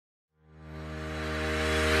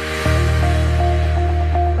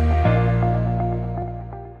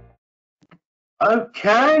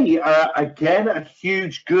Okay, again, a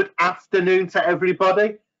huge good afternoon to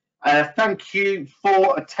everybody. Thank you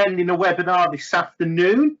for attending the webinar this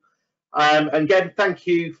afternoon. And again, thank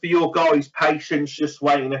you for your guys' patience, just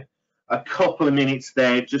waiting a couple of minutes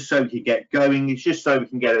there just so we can get going. It's just so we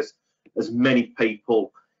can get as many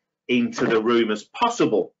people into the room as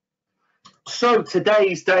possible. So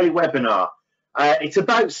today's daily webinar, it's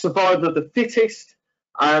about survival of the fittest,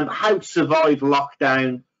 how to survive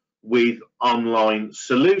lockdown with online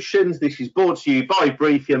solutions. This is brought to you by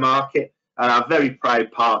Brief Your Market and our very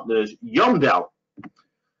proud partners, Yondell.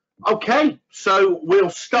 Okay, so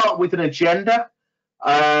we'll start with an agenda.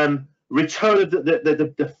 Return of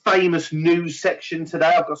the famous news section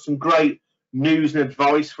today. I've got some great news and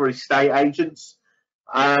advice for estate agents.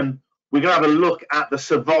 We're going to have a look at the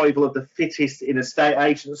survival of the fittest in estate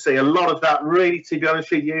agency. A lot of that, really, to be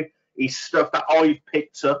honest with you, is stuff that I've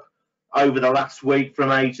picked up over the last week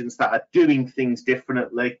from agents that are doing things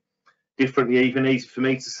differently, even easy for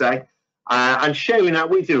me to say, and sharing that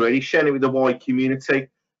with you, really, sharing it with the wide community.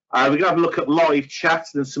 We're going to have a look at live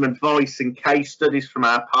chats and some advice and case studies from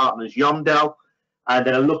our partners, Yondell, and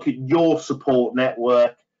then a look at your support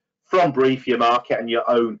network from Brief Your Market and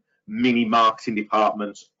your own mini marketing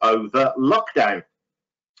departments over lockdown.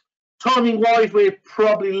 Timing-wise, we're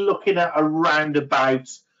probably looking at around about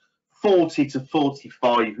 40 to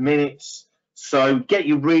 45 minutes. So get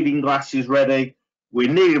your reading glasses ready.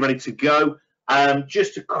 We're nearly ready to go.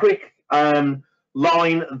 Just a quick line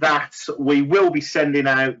that we will be sending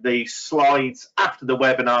out the slides after the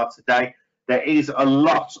webinar today. There is a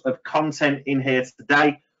lot of content in here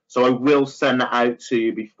today, so I will send that out to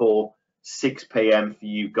you before 6 p.m. for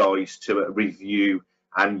you guys to review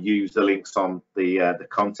and use the links on the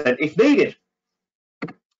content if needed.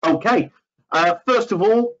 Okay, first of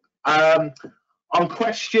all, on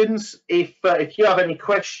questions, if you have any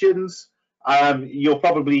questions, you'll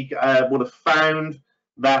probably would have found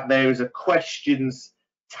that there is a questions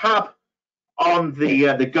tab on the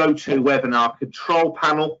GoToWebinar control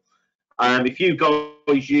panel. If you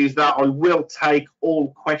guys use that, I will take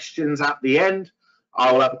all questions at the end.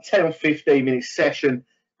 I'll have a 10 or 15 minute session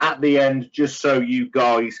at the end just so you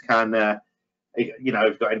guys can, if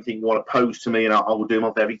you've got anything you want to pose to me, and I will do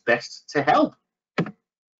my very best to help.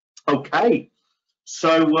 Okay,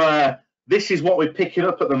 so this is what we're picking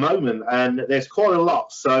up at the moment, and there's quite a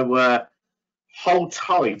lot, so hold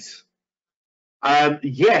tight.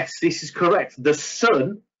 Yes, this is correct. The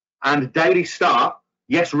Sun and Daily Star,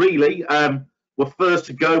 yes, really, were first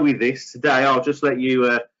to go with this today. I'll just let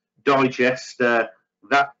you digest that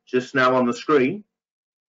just now on the screen.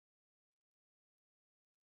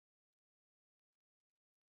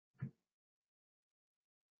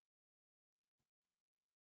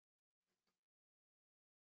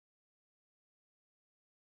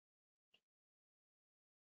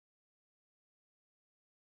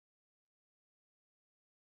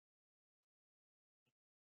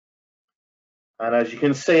 And as you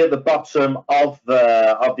can see at the bottom of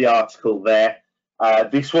the article there,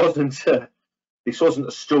 this wasn't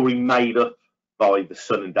a story made up by the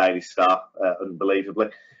Sun and Daily Star, unbelievably.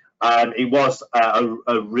 It was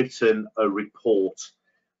a written report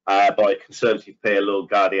by a Conservative peer, Lord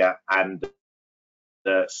Guardia, and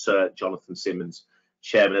Sir Jonathan Simmons,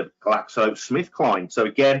 chairman of GlaxoSmithKline. So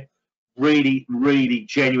again, really, really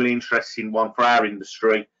genuinely interesting one for our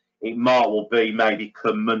industry. It might well be maybe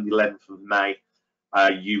come Monday 11th of May,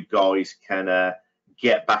 you guys can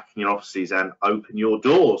get back in your offices and open your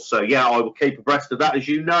doors. So yeah, I will keep abreast of that. As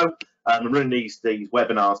you know, I'm running these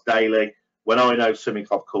webinars daily. When I know something,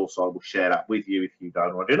 of course, I will share that with you. If you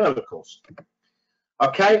don't already know, of course.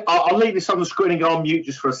 Okay, I'll leave this on the screen and go on mute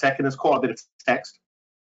just for a second. There's quite a bit of text.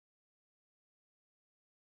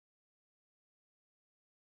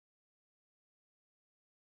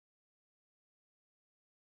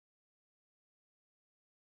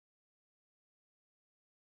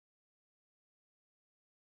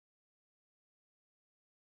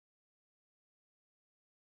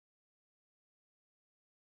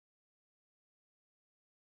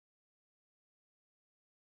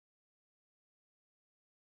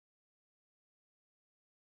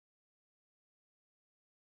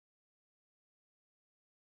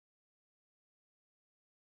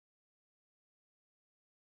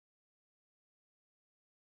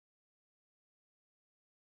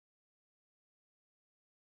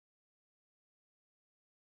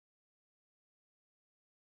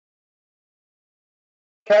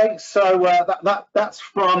 Okay, so that's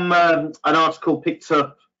from an article picked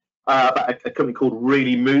up about a company called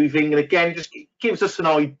Really Moving, and again, just gives us an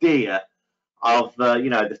idea of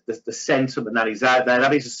the sentiment that is out there.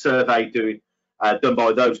 That is a survey done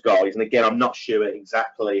by those guys. And again, I'm not sure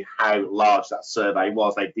exactly how large that survey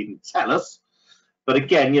was. They didn't tell us. But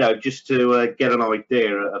again, you know, just to get an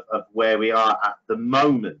idea of where we are at the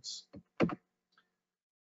moment.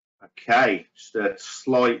 Okay, just a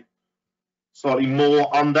slightly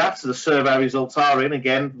more on that. So the survey results are in.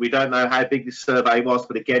 Again, we don't know how big this survey was,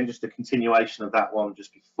 but again, just a continuation of that one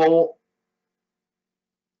just before.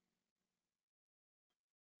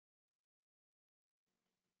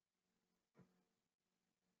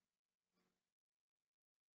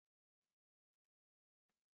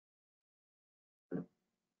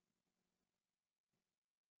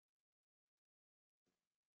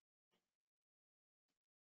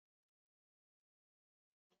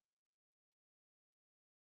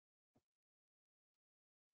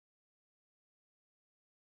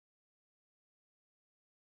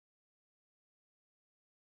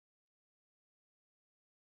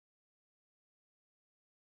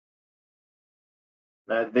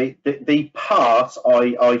 The part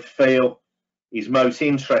I feel is most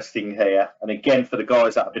interesting here, and again for the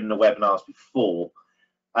guys that have been in the webinars before,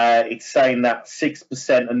 it's saying that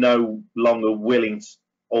 6% are no longer willing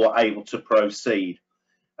or able to proceed,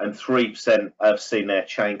 and 3% have seen their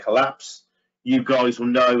chain collapse. You guys will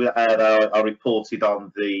know that I reported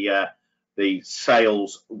on the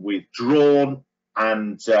sales withdrawn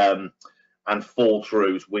and fall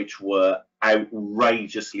throughs, which were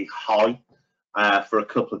outrageously high. For a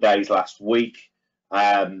couple of days last week,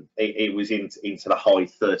 it was into the high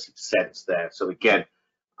 30% there. So again,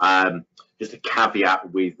 just a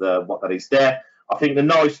caveat with what that is there. I think the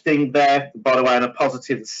nice thing there, by the way, and a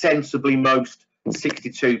positive, sensibly most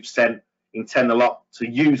 62% intend to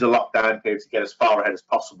use a lockdown period to get as far ahead as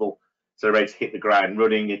possible, so they're ready to hit the ground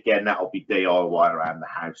running. Again, that'll be DIY around the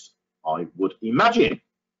house, I would imagine.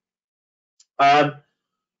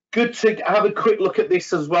 Good to have a quick look at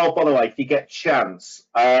this as well, by the way, if you get a chance.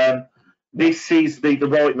 This is the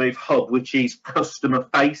Rightmove hub, which is customer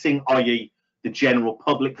facing, i.e. the general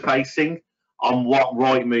public facing, on what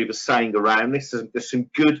Rightmove are saying around this. There's some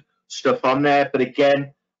good stuff on there, but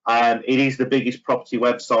again, it is the biggest property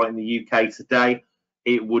website in the UK today.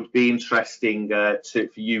 It would be interesting for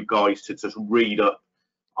you guys to just read up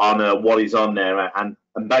on what is on there and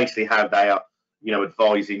basically how they are, you know,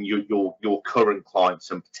 advising your current clients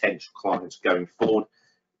and potential clients going forward.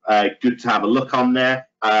 Good to have a look on there.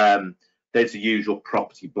 There's the usual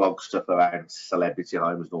property blog stuff around celebrity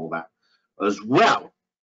homes and all that as well.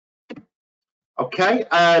 Okay,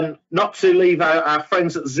 not to leave our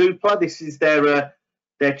friends at Zoopla. This is their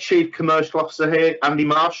chief commercial officer here, Andy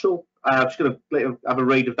Marshall. I'm just going to have a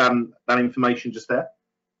read of that information just there.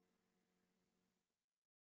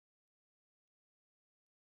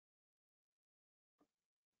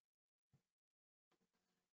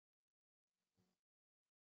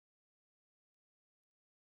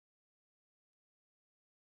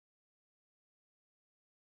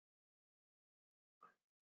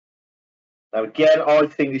 Now, again, I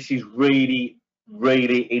think this is really,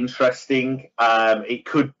 really interesting. It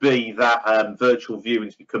could be that virtual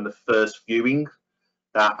viewings become the first viewing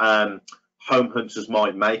that home hunters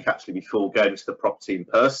might make actually before going to the property in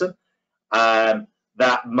person.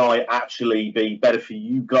 That might actually be better for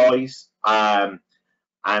you guys. I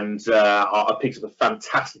picked up a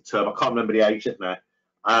fantastic term. I can't remember the agent now.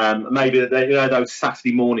 Maybe you know those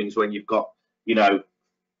Saturday mornings when you've got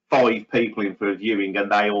 5 people in for a viewing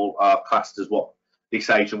and they all are classed as what this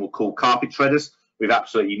agent will call carpet treaders with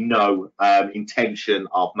absolutely no intention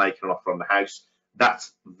of making an offer on the house.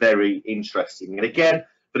 That's very interesting. And again,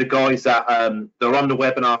 for the guys that are on the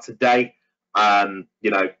webinar today,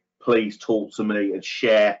 please talk to me and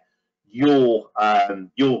share your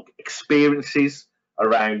experiences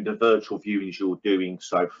around the virtual viewings you're doing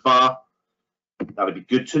so far. That would be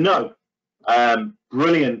good to know.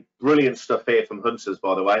 Brilliant stuff here from Hunters,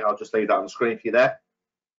 by the way. I'll just leave that on the screen for you there.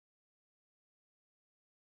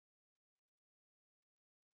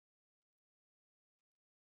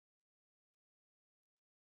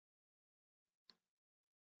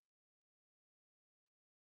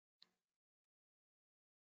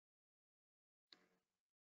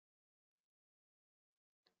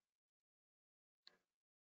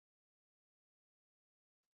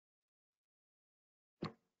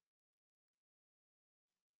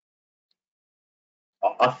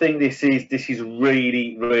 I think this is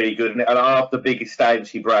really, really good. And of the biggest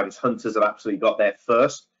agency brands, Hunters have absolutely got there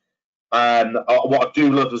first. What I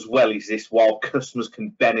do love as well is this, while customers can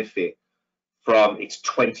benefit from its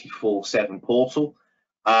 24/7 portal.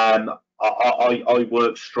 I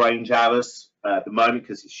work strange hours at the moment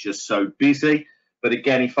because it's just so busy. But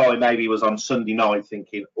again, if I maybe was on Sunday night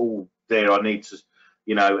thinking, oh dear, I need to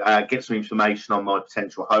get some information on my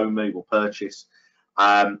potential home move or purchase.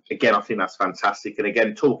 Again, I think that's fantastic. And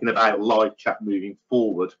again, talking about live chat moving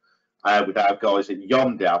forward with our guys at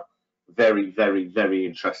Yondell, very, very, very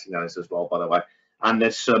interesting as well, by the way. And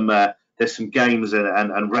there's some games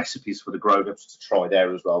and recipes for the grown-ups to try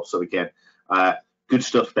there as well. So again, good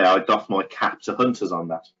stuff there. I doff my cap to Hunters on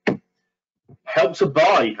that. Help to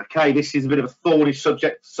buy. Okay, this is a bit of a thorny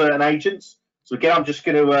subject for certain agents. So again, I'm just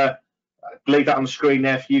going to leave that on the screen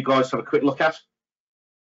there for you guys to have a quick look at.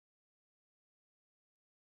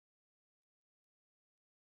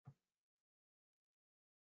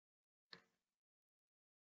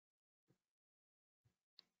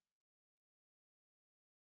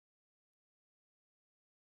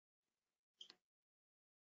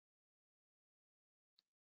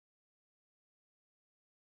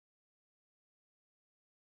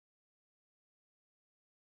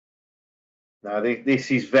 Now,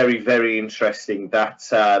 this is very, very interesting. That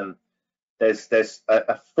there's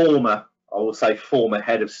a former, I will say, former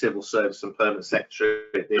head of civil service and permanent secretary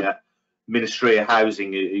at the Ministry of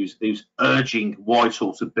Housing who's urging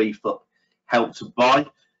Whitehall to beef up Help to Buy.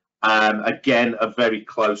 Again, a very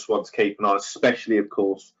close one to keep an eye on, especially, of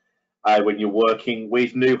course, when you're working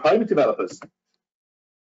with new home developers.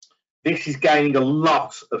 This is gaining a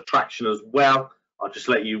lot of traction as well. I'll just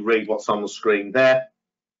let you read what's on the screen there.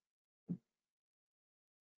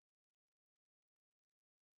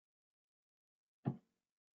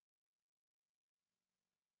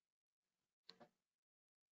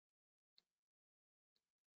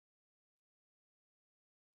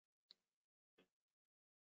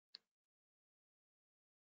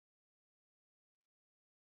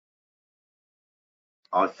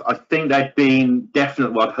 I think they've been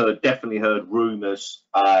definitely, well, I've definitely heard rumours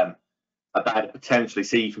about it potentially,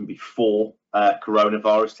 see even before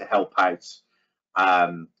coronavirus, to help out,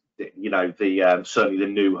 certainly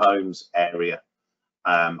the new homes area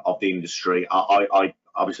of the industry. I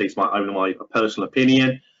obviously, it's my personal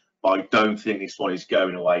opinion, but I don't think this one is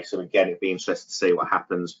going away. So again, it'd be interesting to see what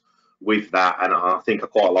happens with that. And I think I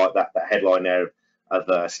quite like that headline there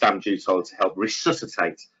of stamp duty to help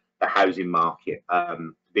resuscitate the housing market.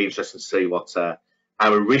 Be interesting to see what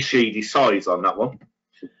our Rishi decides on that one.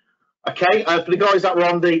 Okay, for the guys that were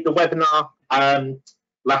on the webinar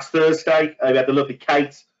last Thursday, we had the lovely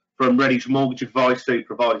Kate from Redditch Mortgage Advice who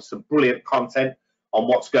provided some brilliant content on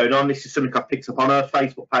what's going on. This is something I picked up on her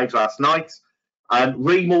Facebook page last night.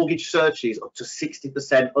 Remortgage searches up to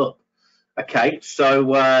 60% up. Okay,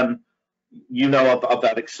 so I've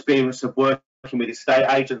had experience of working with estate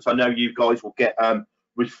agents. I know you guys will get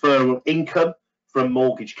referral income from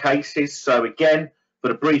mortgage cases. So again, for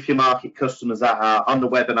the Brief Your Market customers that are on the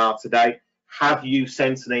webinar today, have you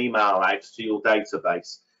sent an email out to your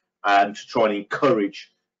database to try and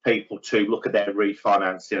encourage people to look at their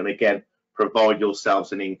refinancing and again provide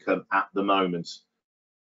yourselves an income at the moment?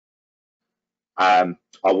 I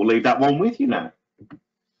will leave that one with you now.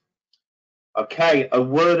 Okay, a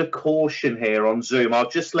word of caution here on Zoom. I'll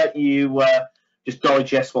just let you just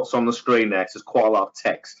digest what's on the screen there, because there's quite a lot of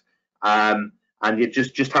text. And you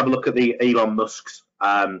just have a look at the Elon Musk's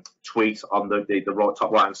tweet on the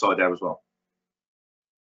top right hand side there as well.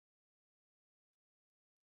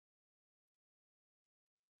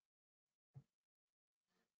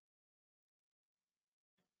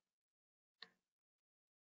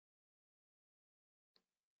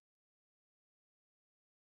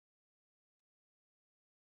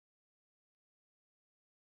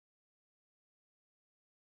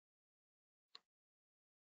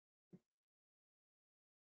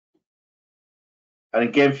 And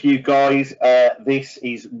again, for you guys, this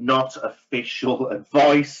is not official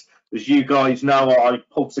advice. As you guys know, I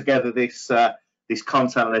pull together this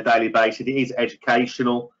content on a daily basis. It is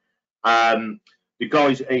educational. You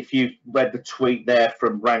guys, if you read the tweet there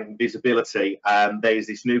from Rank Visibility, there's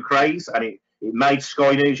this new craze, and it made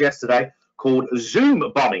Sky News yesterday, called Zoom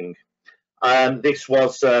bombing. This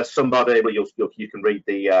was somebody. Well, you can read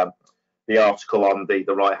the article on the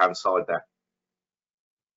right hand side there.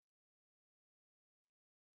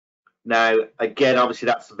 Now, again, obviously,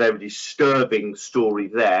 that's a very disturbing story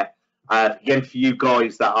there. Again, for you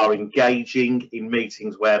guys that are engaging in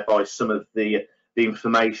meetings whereby some of the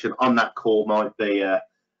information on that call might be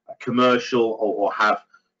commercial or have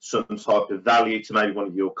some type of value to maybe one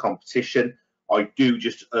of your competition, I do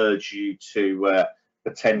just urge you to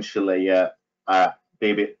potentially be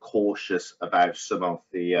a bit cautious about some of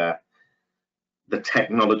the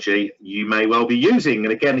technology you may well be using.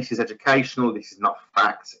 And again, this is educational, this is not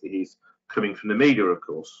fact, it is coming from the media, of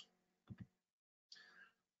course.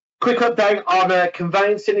 Quick update on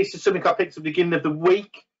conveyancing. This is something I picked up at the beginning of the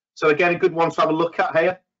week. So again, a good one to have a look at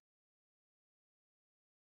here.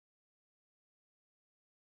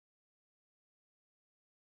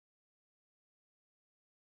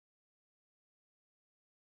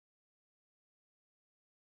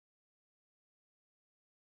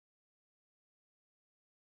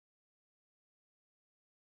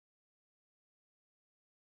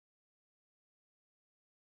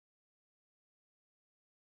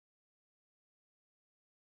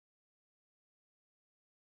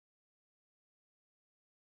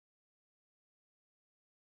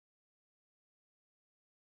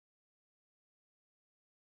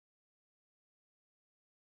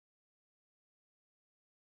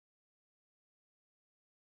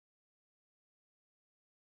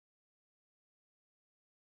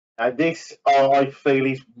 This, I feel,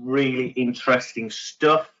 is really interesting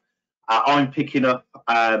stuff. I'm picking up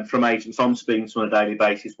from agents I'm speaking to on a daily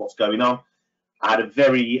basis what's going on. I had a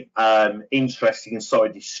very interesting and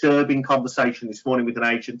slightly disturbing conversation this morning with an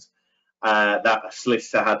agent that a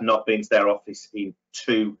solicitor had not been to their office in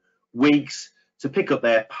 2 weeks to pick up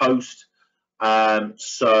their post.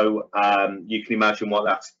 So you can imagine what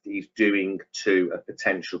that is doing to a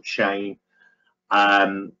potential chain.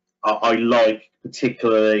 I like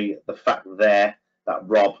particularly the fact there that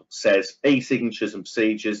Rob says e-signatures and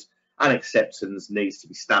procedures and acceptance needs to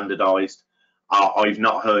be standardised. I've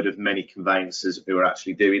not heard of many conveyancers who are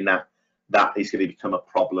actually doing that. That is going to become a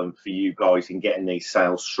problem for you guys in getting these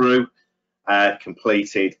sales through,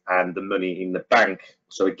 completed, and the money in the bank.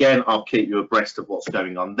 So again, I'll keep you abreast of what's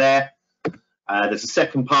going on there. There's a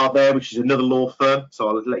second part there, which is another law firm. So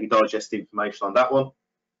I'll let you digest the information on that one.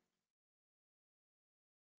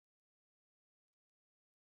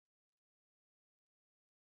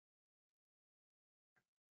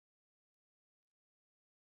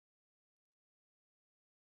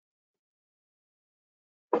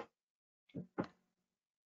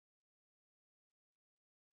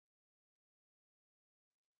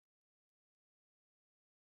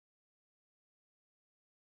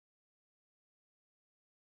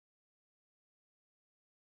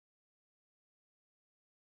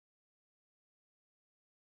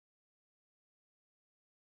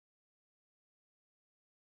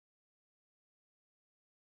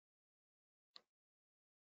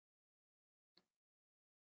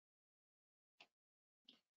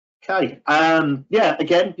 Okay. Yeah.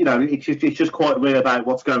 Again, it's just quite real about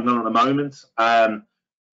what's going on at the moment. For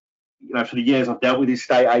the years I've dealt with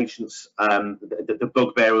estate agents, the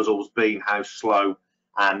bugbear has always been how slow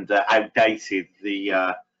and outdated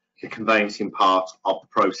the conveyancing part of the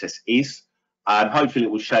process is. Hopefully,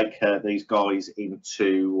 it will shake these guys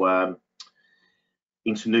into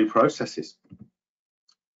new processes.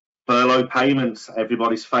 Furlough payments,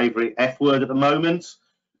 everybody's favourite F word at the moment.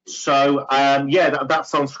 So yeah,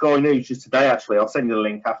 that's on Sky News just today. Actually, I'll send you the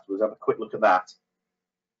link afterwards. Have a quick look at that.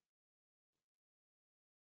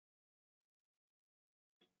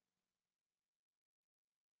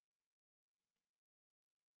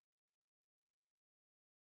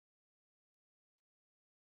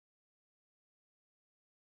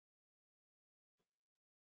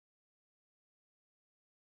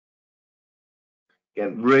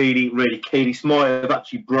 Again, really, really key. This might have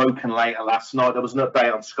actually broken later last night. There was an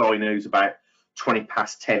update on Sky News about 20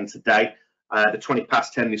 past 10 today. The 20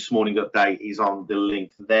 past 10 this morning update is on the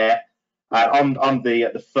link there. On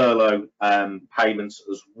the furlough payments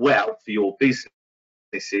as well for your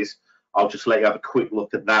businesses, I'll just let you have a quick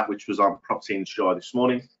look at that, which was on Property Insurer this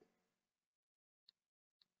morning.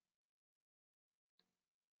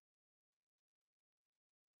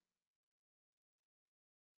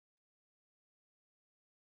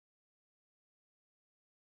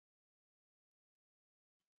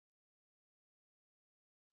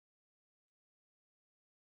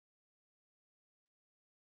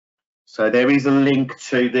 So there is a link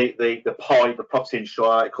to the Property Insurer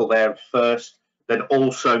article there first, then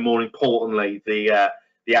also more importantly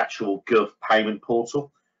the actual Gov payment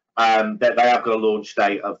portal. They have got a launch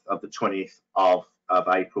date of the 20th of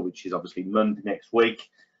April, which is obviously Monday next week.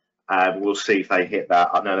 We'll see if they hit that.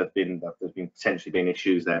 I know there's been potentially been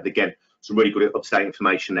issues there. But again, some really good up-to-date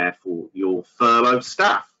information there for your furlough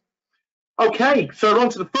staff. Okay, so on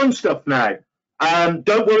to the fun stuff now.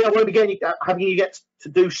 Don't worry, I won't be having you get to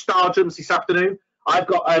do star jumps this afternoon. I've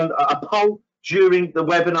got a poll during the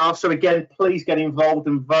webinar, so again, please get involved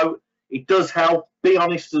and vote. It does help. Be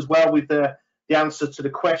honest as well with the answer to the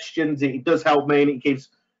questions. It does help me, and it gives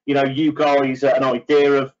you guys an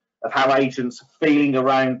idea of how agents are feeling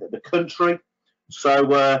around the country.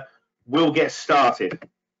 So we'll get started.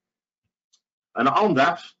 And on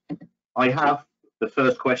that, I have the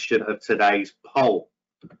first question of today's poll.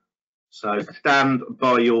 So stand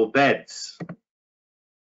by your beds.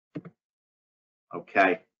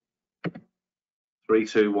 Okay. 3,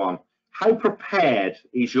 2, 1. How prepared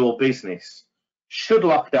is your business? Should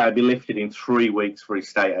lockdown be lifted in 3 weeks for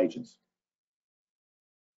estate agents?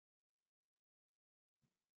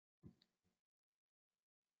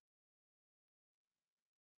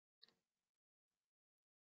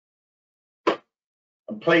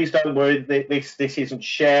 And please don't worry, this isn't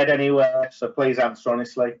shared anywhere, so please answer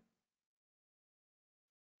honestly.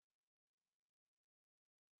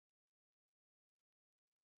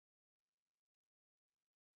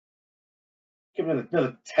 Give it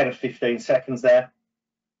another 10 or 15 seconds there.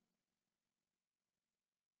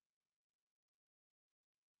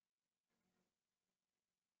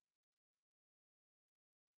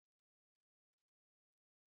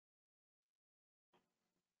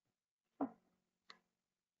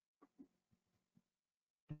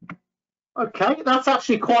 Okay, that's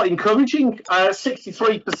actually quite encouraging.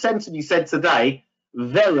 63% of you said today,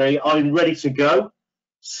 I'm ready to go.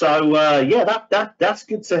 So yeah, that's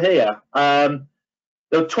good to hear.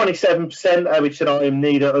 There were 27% which said I am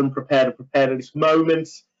neither unprepared or prepared at this moment,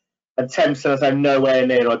 and 10% said nowhere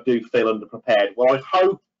near. I do feel underprepared. Well, I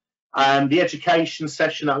hope the education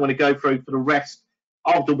session that I'm going to go through for the rest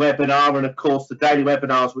of the webinar, and of course the daily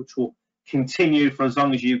webinars, which will continue for as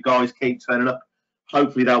long as you guys keep turning up.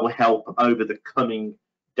 Hopefully that will help over the coming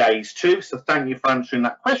days too. So thank you for answering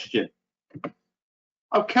that question.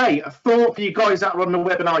 Okay, a thought for you guys that were on the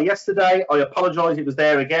webinar yesterday. I apologise it was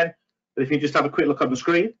there again, but if you just have a quick look on the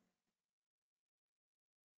screen.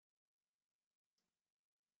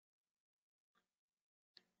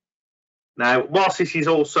 Now, whilst this is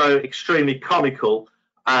also extremely comical,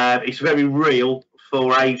 it's very real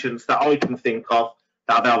for agents that I can think of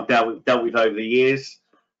that I've dealt with over the years.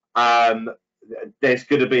 There's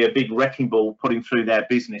going to be a big wrecking ball putting through their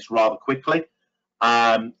business rather quickly,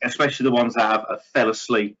 especially the ones that have fell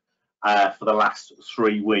asleep for the last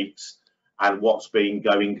 3 weeks and what's been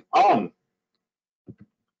going on.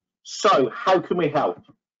 So how can we help?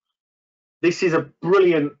 This is a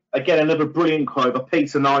brilliant, again, another brilliant quote by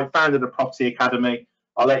Peter Knight, founder of the Property Academy.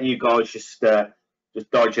 I'll let you guys just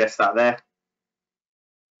digest that there.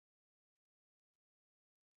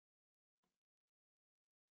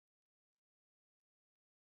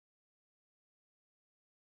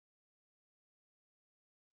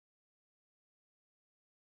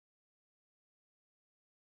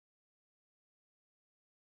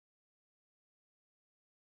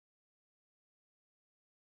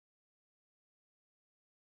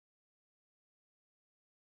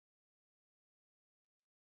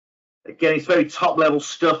 Again, it's very top level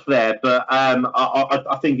stuff there, but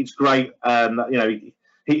I think it's great. You know,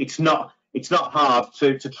 it's not hard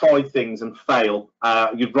to try things and fail.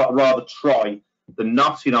 You'd rather try than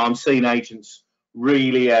not. You know, I'm seeing agents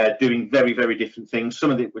really doing very different things.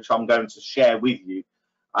 Some of it which I'm going to share with you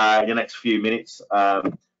in the next few minutes.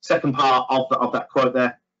 Second part of that quote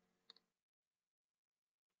there.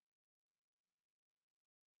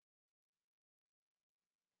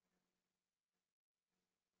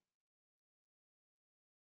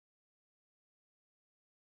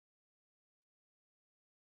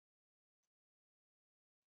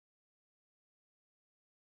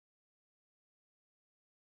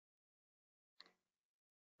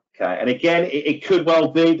 Okay, and again, it could well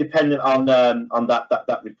be dependent on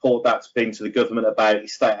that report that's been to the government about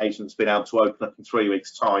estate agents being able to open up in 3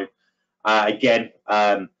 weeks' time. Again,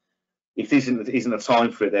 if this isn't a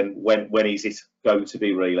time for it, then when is it going to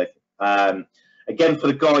be really? Again, for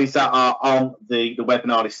the guys that are on the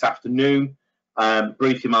webinar this afternoon,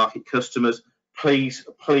 brief your market customers, please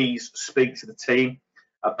speak to the team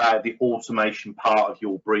about the automation part of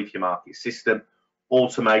your brief your market system.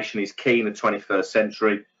 Automation is key in the 21st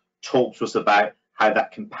century. Talk to us about how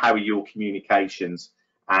that can power your communications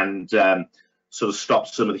and sort of stop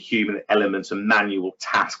some of the human elements and manual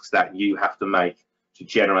tasks that you have to make to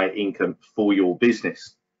generate income for your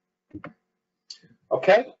business.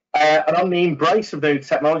 Okay, and on the embrace of new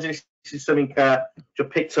technology, this is something I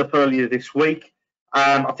picked up earlier this week.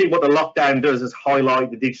 I think what the lockdown does is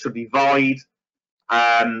highlight the digital divide,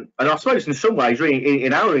 and I suppose in some ways, really,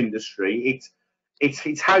 in our industry,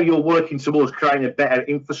 it's how you're working towards creating a better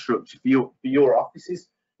infrastructure for your offices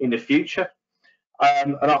in the future.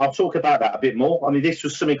 And I'll talk about that a bit more. I mean, this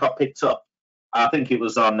was something I picked up. I think it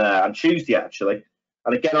was on Tuesday, actually.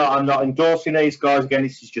 And again, I'm not endorsing these guys. Again,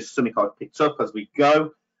 this is just something I picked up as we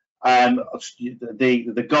go.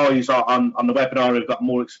 The guys on the webinar who've got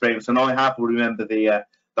more experience than I have will remember the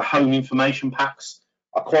home information packs.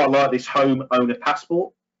 I quite like this home owner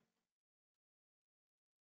passport.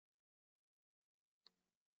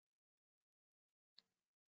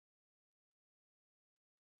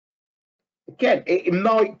 Again, it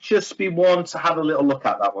might just be one to have a little look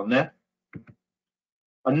at, that one there.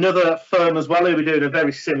 Another firm as well who are doing a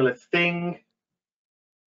very similar thing.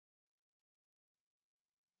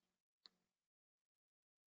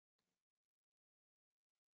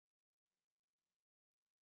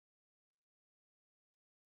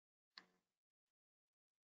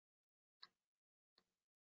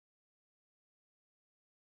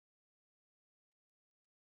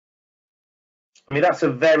 I mean, that's a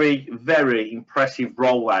very, very impressive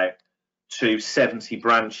rollout to 70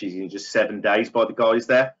 branches in just 7 days by the guys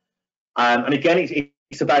there. And again,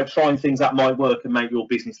 it's about trying things that might work and make your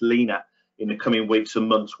business leaner in the coming weeks and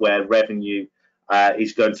months where revenue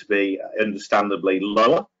is going to be understandably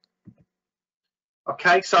lower.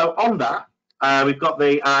 Okay, so on that, we've got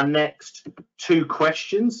our next 2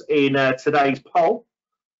 questions in today's poll.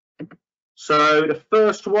 So the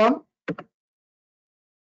first one,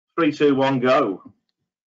 3, 2, 1, go.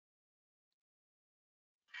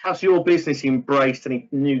 Has your business embraced any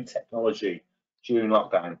new technology during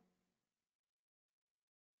lockdown?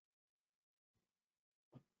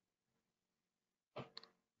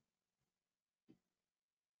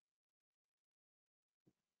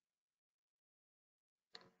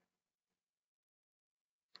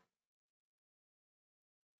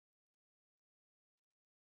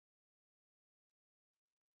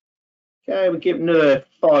 Okay, we'll give another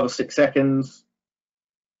 5 or 6 seconds.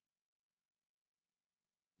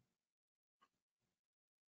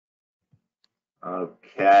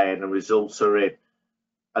 Okay, and the results are in.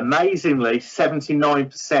 Amazingly,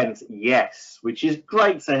 79% yes, which is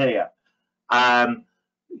great to hear.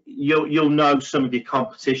 You'll know some of your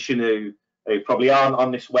competition who probably aren't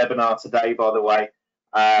on this webinar today, by the way,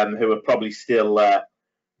 who are probably still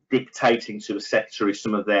dictating to the secretary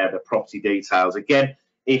some of their property details. Again,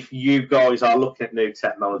 if you guys are looking at new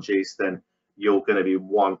technologies, then you're going to be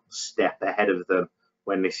one step ahead of them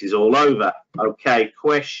when this is all over. Okay,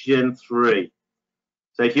 question 3.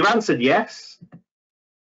 So if you answered yes,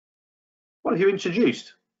 what have you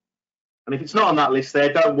introduced? And if it's not on that list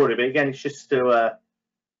there, don't worry. But again, it's just to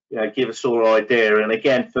give us all an idea. And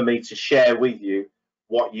again, for me to share with you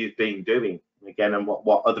what you've been doing. Again, and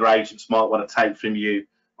what other agents might want to take from you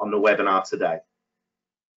on the webinar today.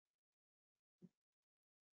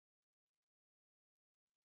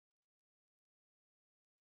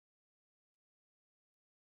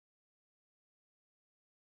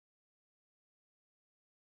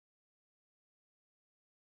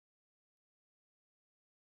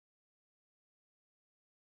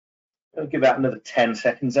 I'll give that another 10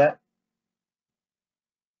 seconds there.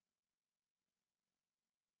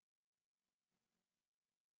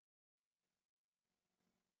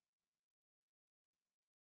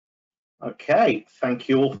 Okay, thank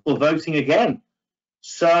you all for voting again.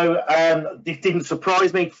 So this didn't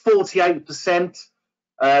surprise me, 48%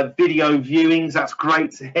 video viewings, that's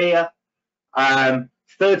great to hear.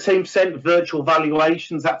 13% virtual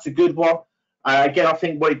valuations, that's a good one. Again, I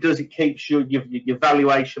think what it does, it keeps your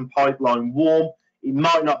valuation pipeline warm. It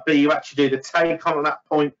might not be you actually do the take on at that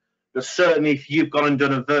point, but certainly if you've gone and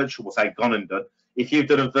done a virtual, we'll say gone and done, if you've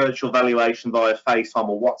done a virtual valuation via FaceTime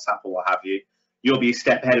or WhatsApp or what have you, you'll be a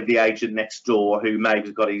step ahead of the agent next door who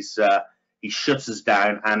maybe got his shutters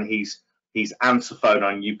down and his answer phone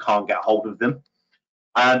on, you can't get hold of them.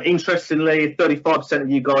 Interestingly, 35%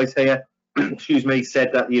 of you guys here, excuse me,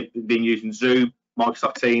 said that you've been using Zoom,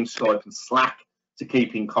 Microsoft Teams, Skype and Slack to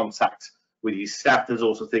keep in contact with your staff. There's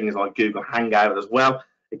also things like Google Hangout as well.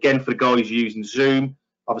 Again, for the guys using Zoom,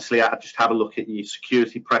 obviously I just have a look at your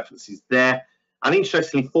security preferences there. And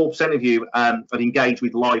interestingly, 4% of you have engaged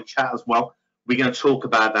with live chat as well. We're going to talk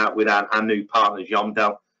about that with our new partners,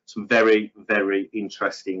 Yomdel. Some very, very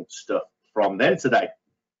interesting stuff from them today.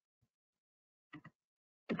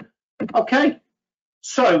 Okay,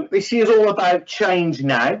 so this is all about change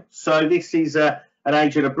now. So this is an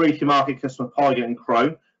agent of Brief Your Market Customer Pilot and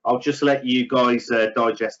Chrome. I'll just let you guys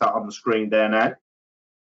digest that on the screen there now.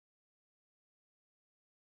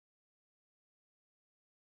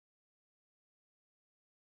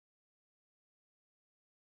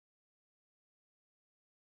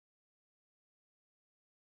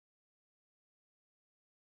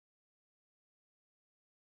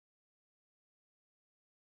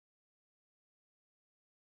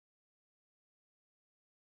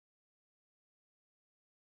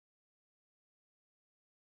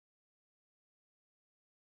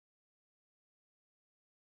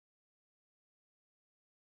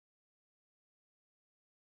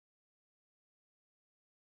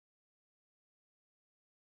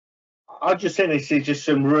 I just think this is just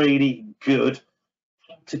some really good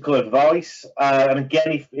practical advice. And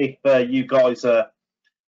again, if you guys are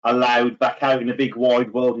allowed back out in the big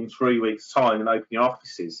wide world in 3 weeks' time and open your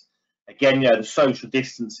offices. Again, the social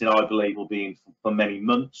distancing, I believe, will be in for many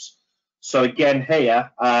months. So again,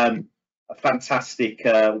 here, a fantastic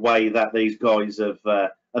way that these guys have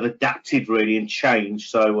adapted really and changed.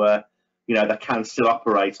 So they can still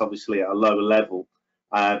operate, obviously, at a lower level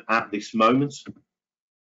at this moment.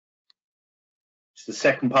 It's the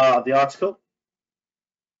second part of the article.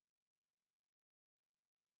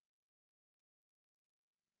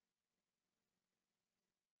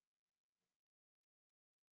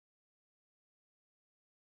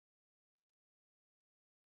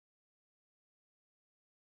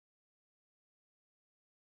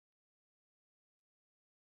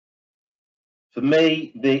 For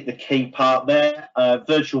me, the key part there,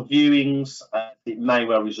 virtual viewings, it may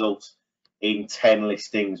well result in 10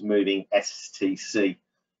 listings moving STC.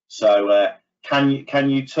 So can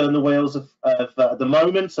you turn the wheels of the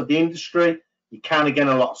moment of the industry? You can, again,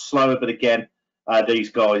 a lot slower, but again,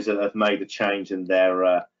 these guys have made a change and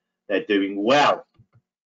they're doing well.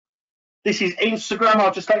 This is Instagram.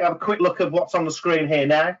 I'll just let you have a quick look at what's on the screen here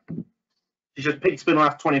now. It's just picked up in the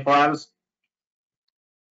last 24 hours.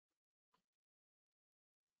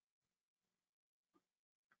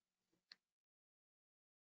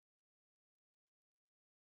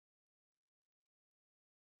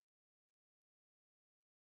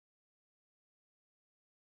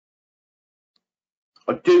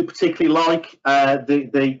 I do particularly like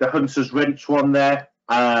the Hunters Reddit one there.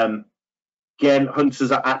 Again,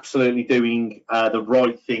 Hunters are absolutely doing the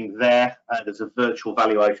right thing there. There's a virtual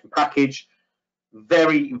valuation package.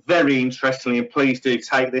 Very, very interestingly, and please do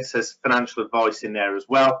take this as financial advice in there as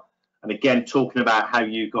well. And again, talking about how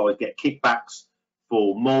you guys get kickbacks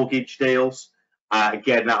for mortgage deals.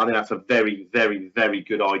 Again, I think that's a very, very, very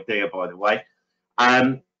good idea, by the way.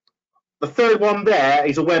 The third one there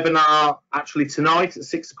is a webinar actually tonight at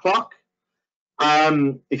 6 o'clock.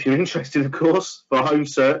 If you're interested, of course, for home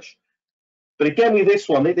search. But again, with this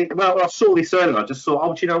one, well, I saw this earlier. I just thought,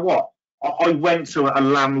 oh, do you know what? I went to a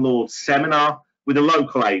landlord seminar with a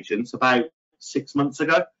local agent about 6 months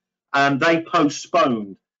ago, and they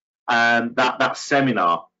postponed that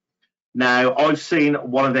seminar. Now, I've seen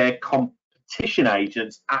one of their competition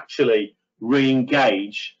agents actually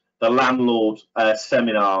re-engage the landlord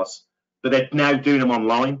seminars, but they're now doing them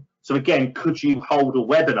online. So again, could you hold a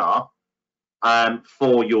webinar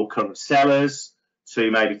for your current sellers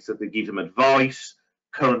to give them advice,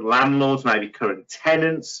 current landlords, maybe current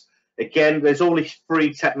tenants? Again, there's all this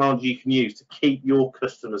free technology you can use to keep your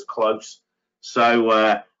customers close.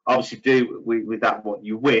 So obviously do with that what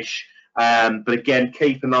you wish. But again,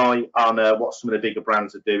 keep an eye on what some of the bigger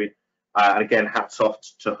brands are doing. And again, hats off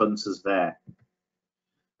to Hunters there.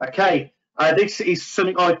 Okay, this is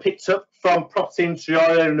something I picked up from Property Industry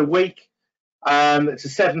earlier in the week. It's a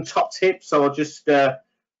 7 top tips, so I'll just let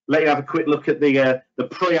you have a quick look at the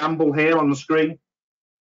preamble here on the screen.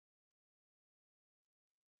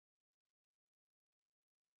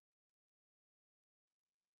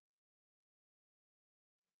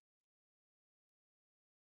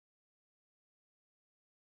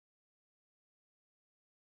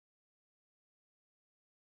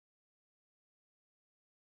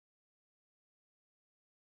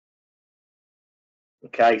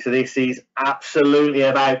 Okay, so this is absolutely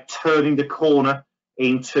about turning the corner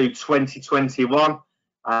into 2021,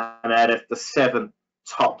 and out of the 7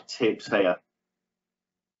 top tips here.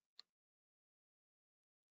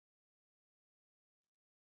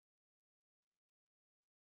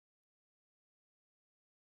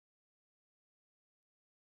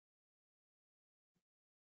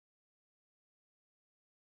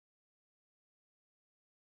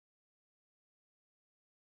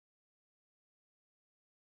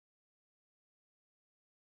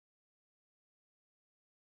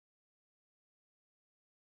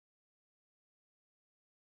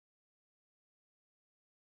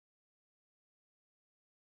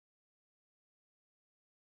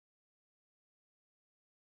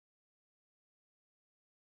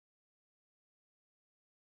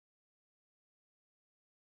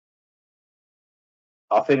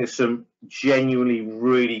 I think there's some genuinely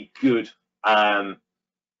really good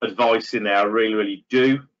advice in there. I really, really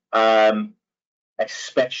do.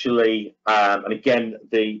 Especially, and again,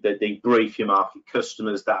 the brief your market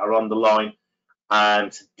customers that are on the line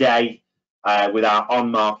today with our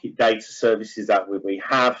on-market data services that we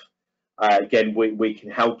have. Again, we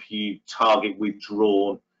can help you target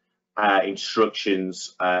withdrawn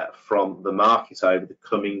instructions from the market over the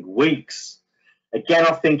coming weeks. Again,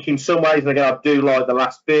 I think in some ways, and again, I do like the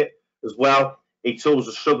last bit as well. It's always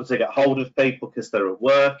a struggle to get hold of people because they're at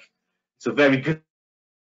work. It's a very good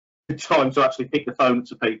time to actually pick the phone up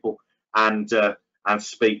to people and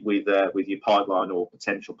speak with your pipeline or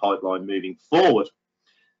potential pipeline moving forward.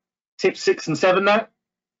 Tips 6 and 7 now.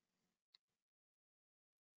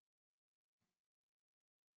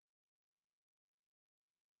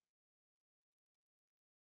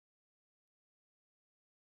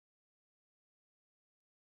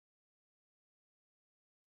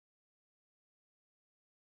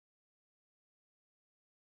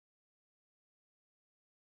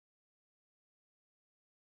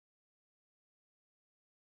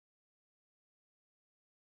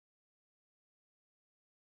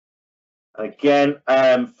 Again,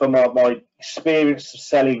 from my experience of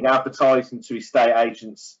selling advertising to estate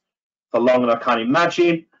agents for long, and I can't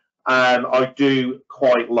imagine, I do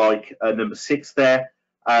quite like number 6 there.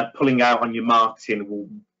 Pulling out on your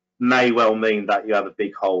marketing may well mean that you have a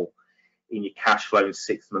big hole in your cash flow in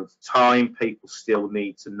 6 months' time. People still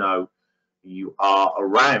need to know you are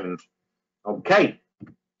around. Okay.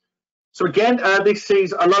 So again, this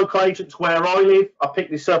is a local agent to where I live. I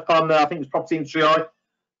picked this up on, I think it's Property Industry Eye.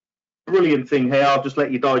 Brilliant thing here. I'll just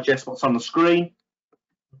let you digest what's on the screen.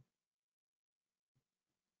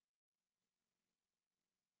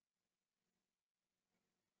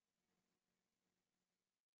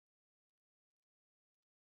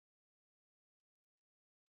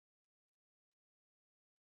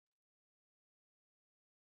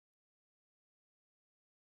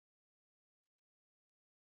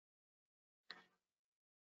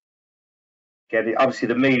 Again, obviously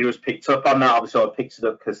the media has picked up on that. Obviously I picked it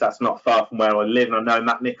up because that's not far from where I live, and I know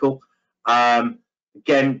Matt Nicol.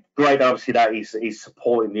 Again, great obviously that he's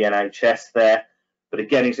supporting the NHS there. But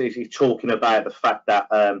again, he's talking about the fact that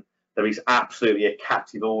there is absolutely a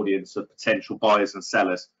captive audience of potential buyers and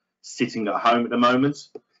sellers sitting at home at the moment.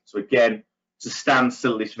 So again, to stand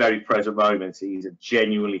still at this very present moment is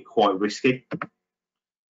genuinely quite risky.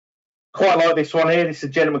 Quite like this one here. This is a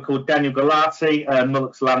gentleman called Daniel Galati,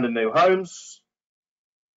 Mullock's Land and New Homes.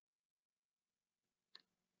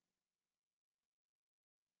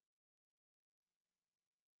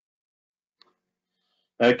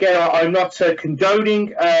 Again, I'm not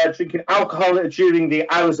condoning drinking alcohol during the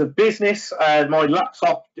hours of business. My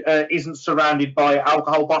laptop isn't surrounded by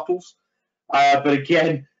alcohol bottles. But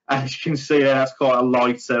again, as you can see, that's quite a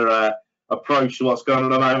lighter approach to what's going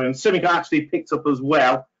on at the moment. And something I actually picked up as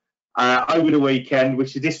well over the weekend,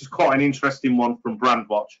 which is this is quite an interesting one from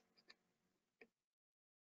Brandwatch.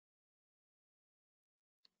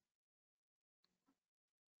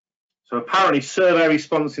 So apparently survey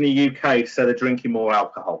response in the UK said they're drinking more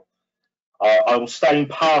alcohol. I will stay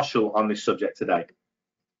impartial on this subject today.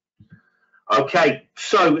 Okay,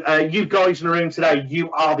 so you guys in the room today,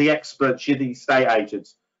 you are the experts, you're the estate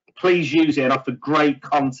agents. Please use it and offer great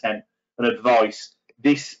content and advice.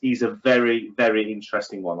 This is a very, very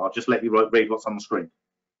interesting one. I'll just let you read what's on the screen.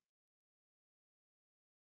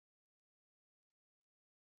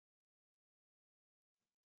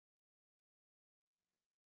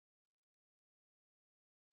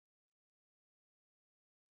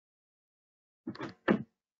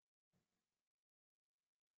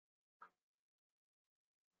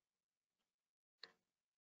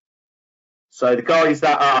 So the guys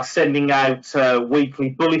that are sending out weekly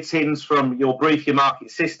bulletins from your Brief Your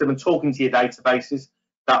Market system and talking to your databases,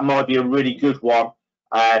 that might be a really good one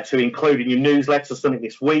to include in your newsletter or something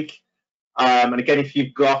this week. And again, if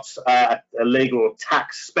you've got a legal or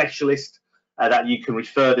tax specialist that you can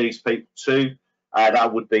refer these people to,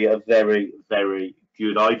 that would be a very, very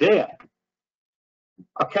good idea.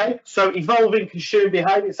 Okay, so evolving consumer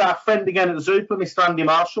behaviour. It's our friend again at the Zoopla, Mr. Andy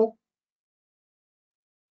Marshall.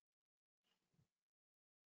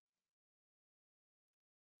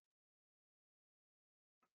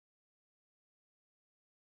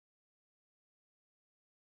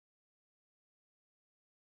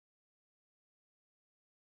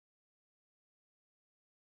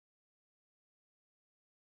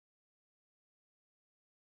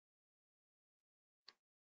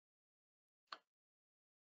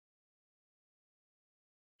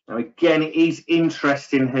 Now again, it is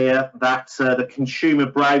interesting here that the consumer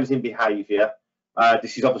browsing behaviour,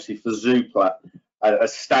 this is obviously for Zoopla,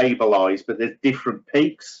 has stabilised, but there's different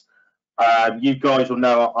peaks. You guys will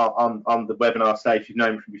know on the webinar today, if you've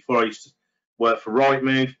known me from before, I used to work for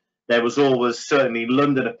Rightmove. There was always, certainly in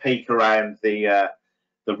London, a peak around the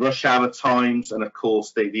rush hour times and, of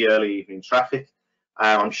course, the early evening traffic.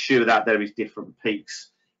 I'm sure that there is different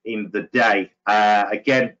peaks in the day.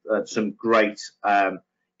 Again, some great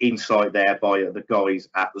insight there by the guys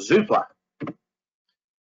at Zoopla.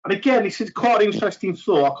 And again, this is quite an interesting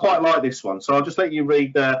thought. I quite like this one. So I'll just let you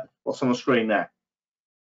read what's on the screen there.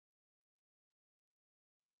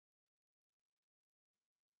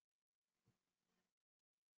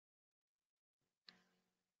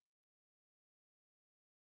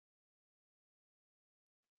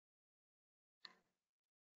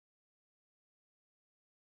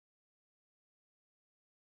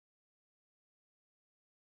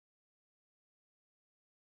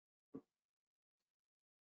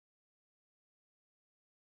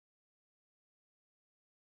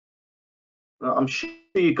 I'm sure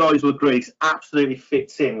you guys will agree this absolutely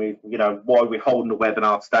fits in with why we're holding the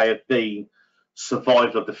webinar today of being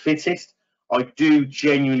survival of the fittest. I do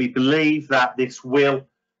genuinely believe that this will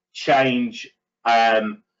change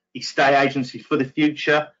estate agency for the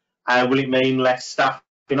future. Will it mean less staff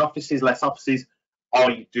in offices, less offices?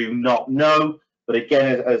 I do not know. But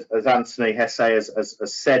again, as Anthony Hesse has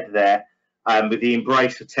said there, with the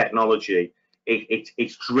embrace of technology,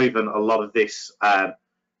 it's driven a lot of this.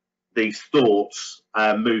 These thoughts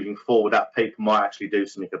moving forward that people might actually do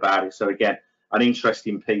something about it. So again, an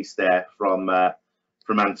interesting piece there from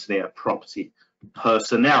Anthony at Property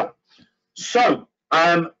Personnel. So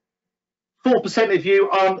 4% of you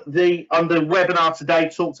on the webinar today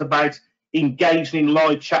talked about engaging in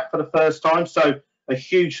live chat for the first time. So a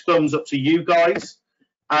huge thumbs up to you guys.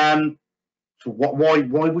 So why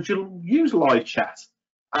would you use live chat?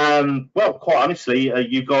 Well, quite honestly,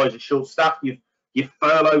 you guys are short staffed. You've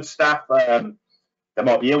furloughed staff. There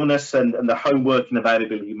might be illness, and the home working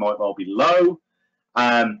availability might well be low.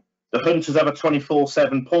 The hunters have a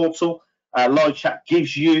 24/7 portal. Live chat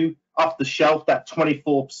gives you off the shelf that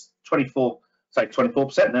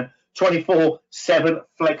 24/7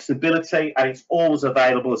 flexibility, and it's always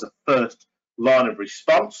available as a first line of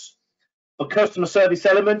response. For customer service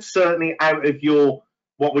elements, certainly out of your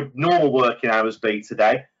what would normal working hours be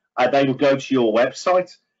today, they will go to your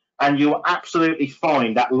website, and you'll absolutely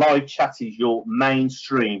find that live chat is your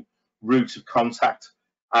mainstream route of contact.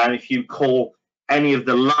 And if you call any of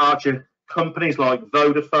the larger companies like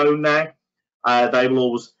Vodafone now, they will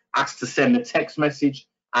always ask to send a text message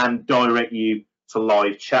and direct you to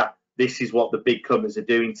live chat. This is what the big companies are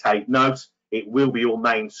doing. Take note. It will be your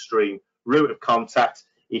mainstream route of contact.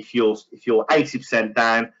 If you're 80%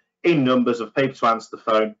 down in numbers of people to answer the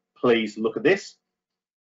phone, please look at this.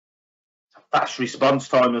 Fast response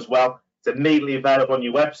time as well. It's immediately available on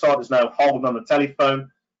your website. There's no holding on the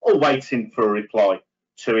telephone or waiting for a reply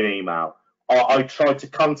to an email. I tried to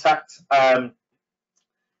contact a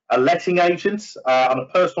letting agent on a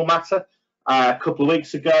personal matter a couple of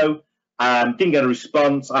weeks ago. Didn't get a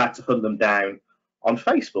response. I had to hunt them down on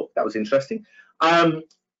Facebook. That was interesting.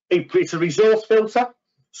 It's a resource filter.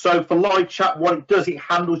 So for live chat, what it does, it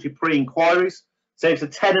handles your pre-inquiries. So if a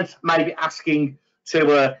tenant may be asking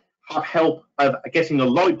to have help of getting a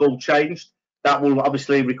light bulb changed, that will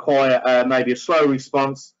obviously require maybe a slower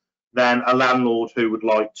response than a landlord who would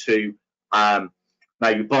like to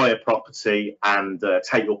maybe buy a property and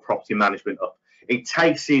take your property management up. It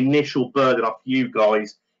takes the initial burden off you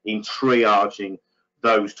guys in triaging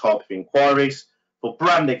those type of inquiries. For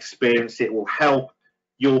brand experience, it will help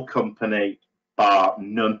your company bar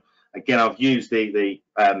none. Again, I've used the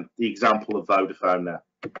example of Vodafone there.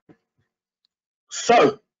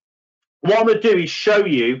 So what I'm going to do is show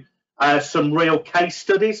you some real case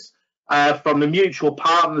studies from the mutual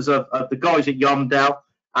partners of the guys at Yondell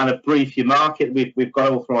and of Brief Your Market. We've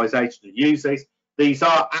got authorization to use these. These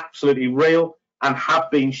are absolutely real and have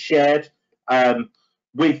been shared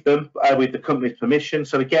with them with the company's permission.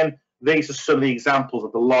 So again, these are some of the examples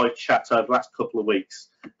of the live chats over the last couple of weeks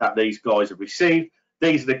that these guys have received.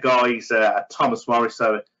 These are the guys at Thomas Morris.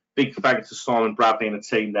 So a big thank you to Simon Bradley and the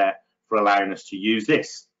team there for allowing us to use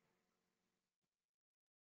this.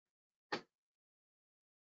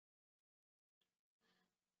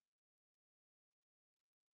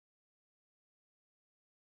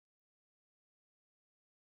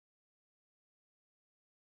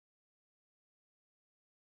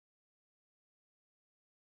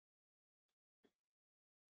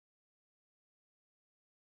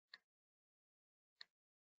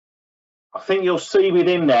 I think you'll see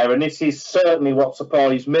within there, and this is certainly what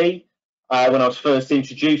surprised me when I was first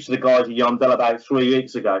introduced to the guys at Yondell about 3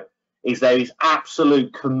 weeks ago, is there is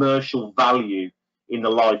absolute commercial value in the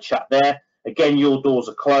live chat there. Again, your doors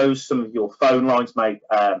are closed. Some of your phone lines may,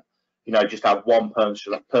 just have one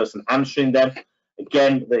person answering them.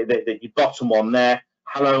 Again, the bottom one there.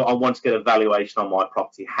 Hello, I want to get a valuation on my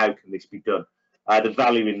property. How can this be done? The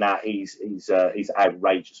value in that is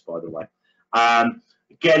outrageous, by the way.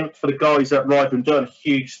 Again, for the guys at Ripe and Dunn, a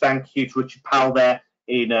huge thank you to Richard Powell there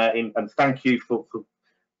and thank you for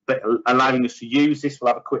allowing us to use this. We'll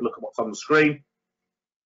have a quick look at what's on the screen.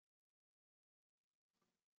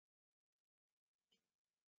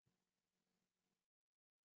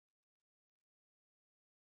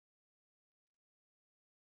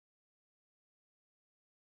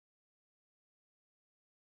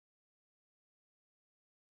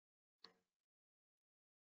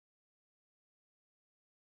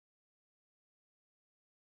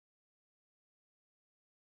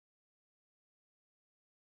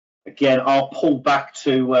 Again, I'll pull back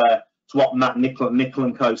to to what Matt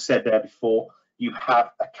Nicol & Co said there before, you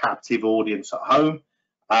have a captive audience at home.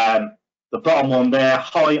 The bottom one there,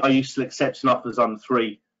 hi, are you still accepting offers on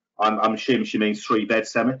 3? I'm assuming she means 3-bed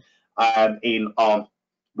semi on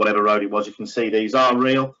whatever road it was. You can see these are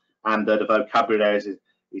real, and the vocabulary there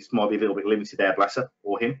is might be a little bit limited there, bless her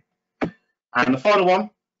or him. And the final one,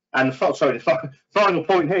 and the final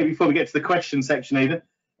point here before we get to the question section even,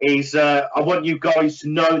 is I want you guys to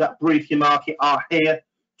know that Briefing Market are here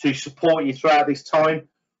to support you throughout this time.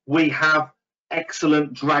 We have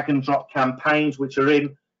excellent drag and drop campaigns which are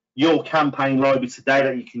in your campaign library today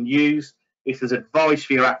that you can use. If there's advice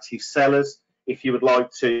for your active sellers, if you would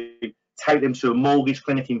like to take them to a mortgage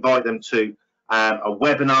clinic, invite them to a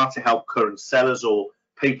webinar to help current sellers or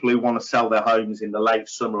people who want to sell their homes in the late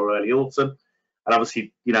summer or early autumn. And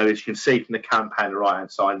obviously, you know, as you can see from the campaign on the right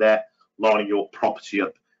hand side there, lining your property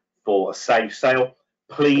up for a safe sale.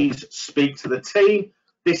 Please speak to the team.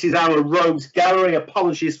 This is our rogues gallery.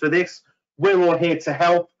 Apologies for this. We're all here to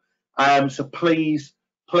help. So please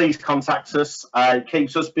contact us. It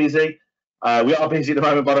keeps us busy. We are busy at the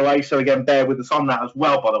moment, by the way. So again, bear with us on that as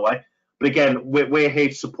well, by the way. But again, we're here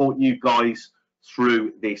to support you guys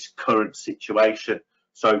through this current situation.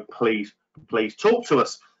 So please talk to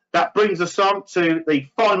us. That brings us on to the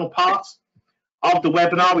final part of the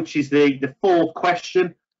webinar, which is the fourth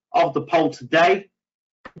question of the poll today,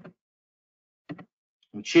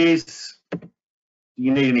 which is, do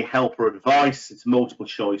you need any help or advice? It's multiple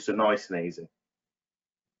choice, so nice and easy.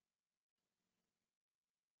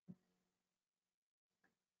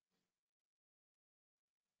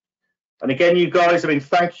 And again, you guys, I mean,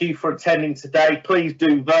 thank you for attending today. Please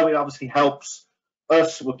do vote. It obviously helps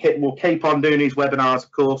us. We'll keep on doing these webinars,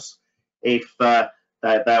 of course, if they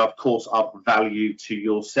of course, are of value to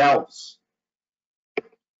yourselves.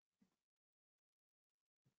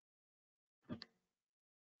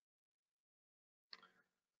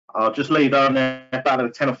 I'll just leave on there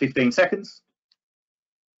about 10 or 15 seconds.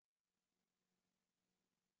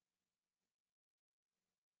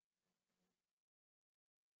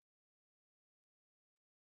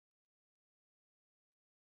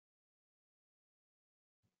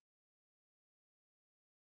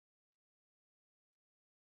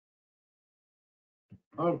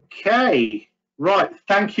 Okay, right.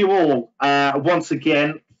 Thank you all once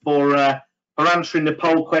again for answering the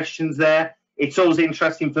poll questions there. It's always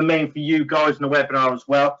interesting for me and for you guys in the webinar as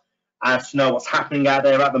well to know what's happening out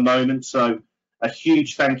there at the moment. So a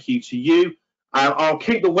huge thank you to you. I'll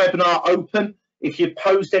keep the webinar open. If you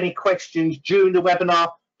post any questions during the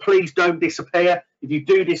webinar, please don't disappear. If you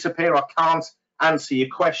do disappear, I can't answer your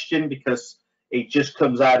question because it just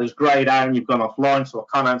comes out as greyed out and you've gone offline, so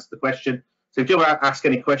I can't answer the question. So if you want to ask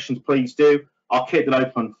any questions, please do. I'll keep them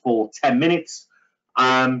open for 10 minutes.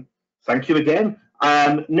 Thank you again.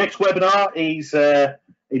 Next webinar is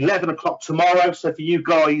 11 o'clock tomorrow. So for you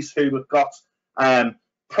guys who have got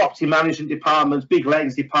property management departments, big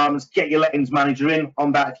lettings departments, get your lettings manager in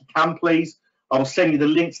on that if you can, please. I will send you the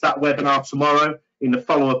link to that webinar tomorrow in the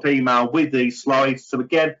follow-up email with these slides. So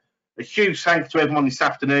again, a huge thank you to everyone this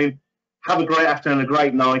afternoon. Have a great afternoon and a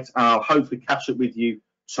great night. And I'll hopefully catch up with you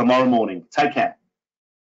tomorrow morning. Take care.